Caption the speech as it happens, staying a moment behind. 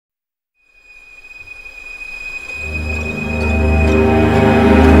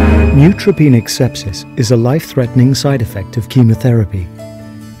Neutropenic sepsis is a life-threatening side effect of chemotherapy.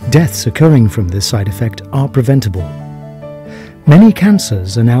 Deaths occurring from this side effect are preventable. Many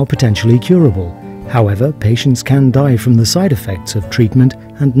cancers are now potentially curable. However, patients can die from the side effects of treatment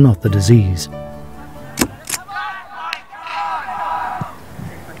and not the disease.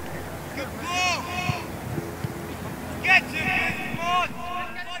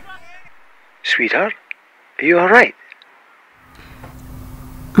 Sweetheart, are you alright?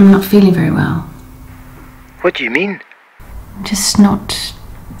 I'm not feeling very well. What do you mean? I'm just not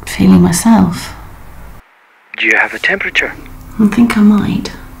feeling myself. Do you have a temperature? I think I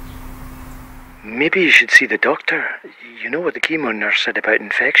might. Maybe you should see the doctor. You know what the chemo nurse said about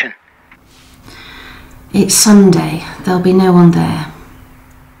infection. It's Sunday. There'll be no one there.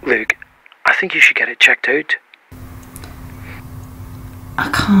 Look, I think you should get it checked out.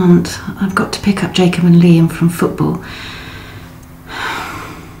 I can't. I've got to pick up Jacob and Liam from football.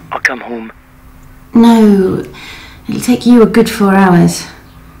 I'll come home. No, it'll take you a good 4 hours.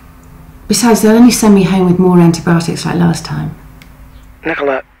 Besides, they'll only send me home with more antibiotics like last time.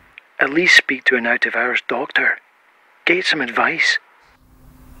 Nicola, at least speak to an out-of-hours doctor. Get some advice.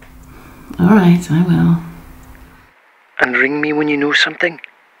 All right, I will. And ring me when you know something.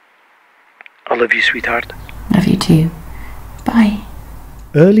 I love you, sweetheart. Love you too. Bye.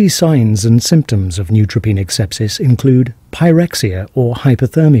 Early signs and symptoms of neutropenic sepsis include pyrexia or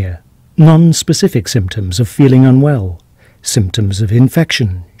hypothermia, non-specific symptoms of feeling unwell, symptoms of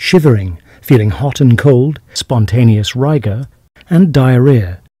infection, shivering, feeling hot and cold, spontaneous rigor, and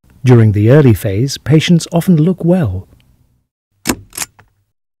diarrhea. During the early phase, patients often look well.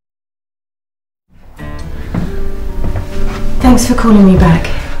 Thanks for calling me back.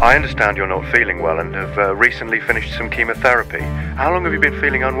 I understand you're not feeling well and have recently finished some chemotherapy. How long have you been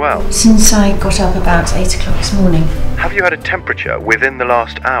feeling unwell? Since I got up about 8 o'clock this morning. Have you had a temperature within the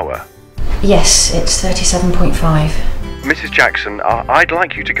last hour? Yes, it's 37.5. Mrs. Jackson, I'd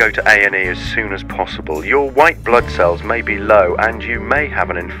like you to go to A&E as soon as possible. Your white blood cells may be low and you may have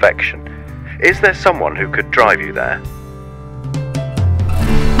an infection. Is there someone who could drive you there?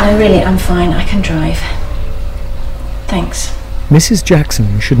 No, really, I'm fine. I can drive. Thanks. Mrs.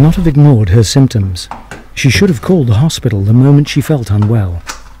 Jackson should not have ignored her symptoms. She should have called the hospital the moment she felt unwell.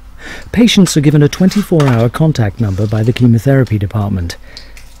 Patients are given a 24-hour contact number by the chemotherapy department.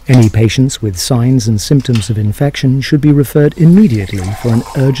 Any patients with signs and symptoms of infection should be referred immediately for an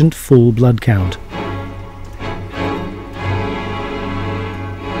urgent full blood count.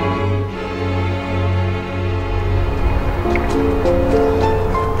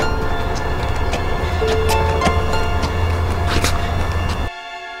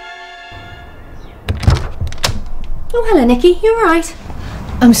 Oh, hello, Nikki. You all right?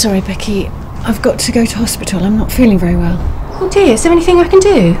 I'm sorry, Becky. I've got to go to hospital. I'm not feeling very well. Oh dear, is there anything I can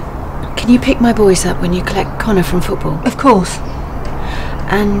do? Can you pick my boys up when you collect Connor from football? Of course.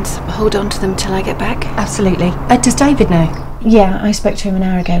 And hold on to them till I get back? Absolutely. Does David know? Yeah, I spoke to him an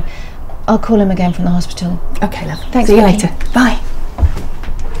hour ago. I'll call him again from the hospital. Okay, love. Thanks, See you Becky. later. Bye.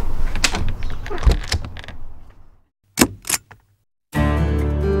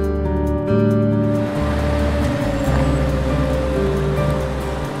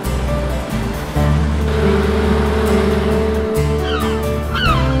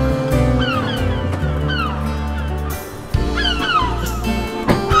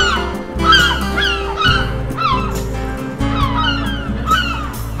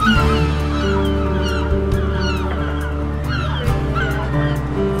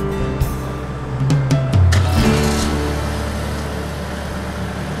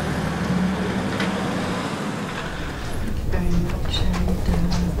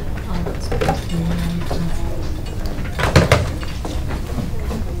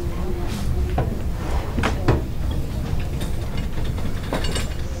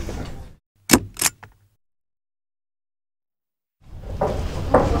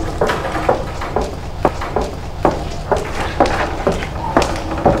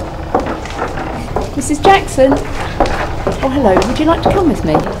 Mrs. Jackson? Oh, hello. Would you like to come with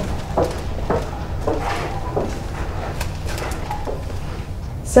me?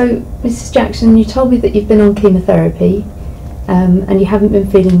 So, Mrs. Jackson, you told me that you've been on chemotherapy and you haven't been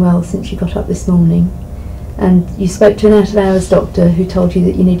feeling well since you got up this morning. And you spoke to an out-of-hours doctor who told you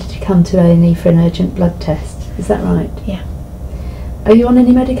that you needed to come to A&E for an urgent blood test. Is that right? Yeah. Are you on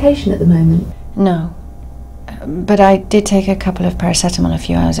any medication at the moment? No. But I did take a couple of paracetamol a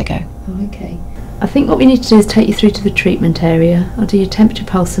few hours ago. Oh, okay. I think what we need to do is take you through to the treatment area. I'll do your temperature,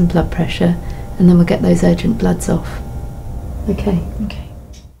 pulse and blood pressure, and then we'll get those urgent bloods off. Okay. Okay.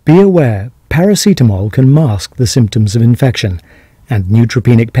 Be aware, paracetamol can mask the symptoms of infection, and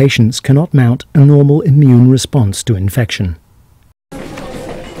neutropenic patients cannot mount a normal immune response to infection.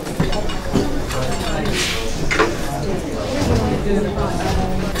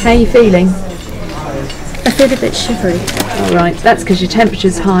 How are you feeling? I feel a bit shivery. All right, that's because your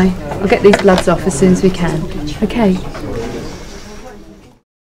temperature's high. I'll get these bloods off as soon as we can. Okay.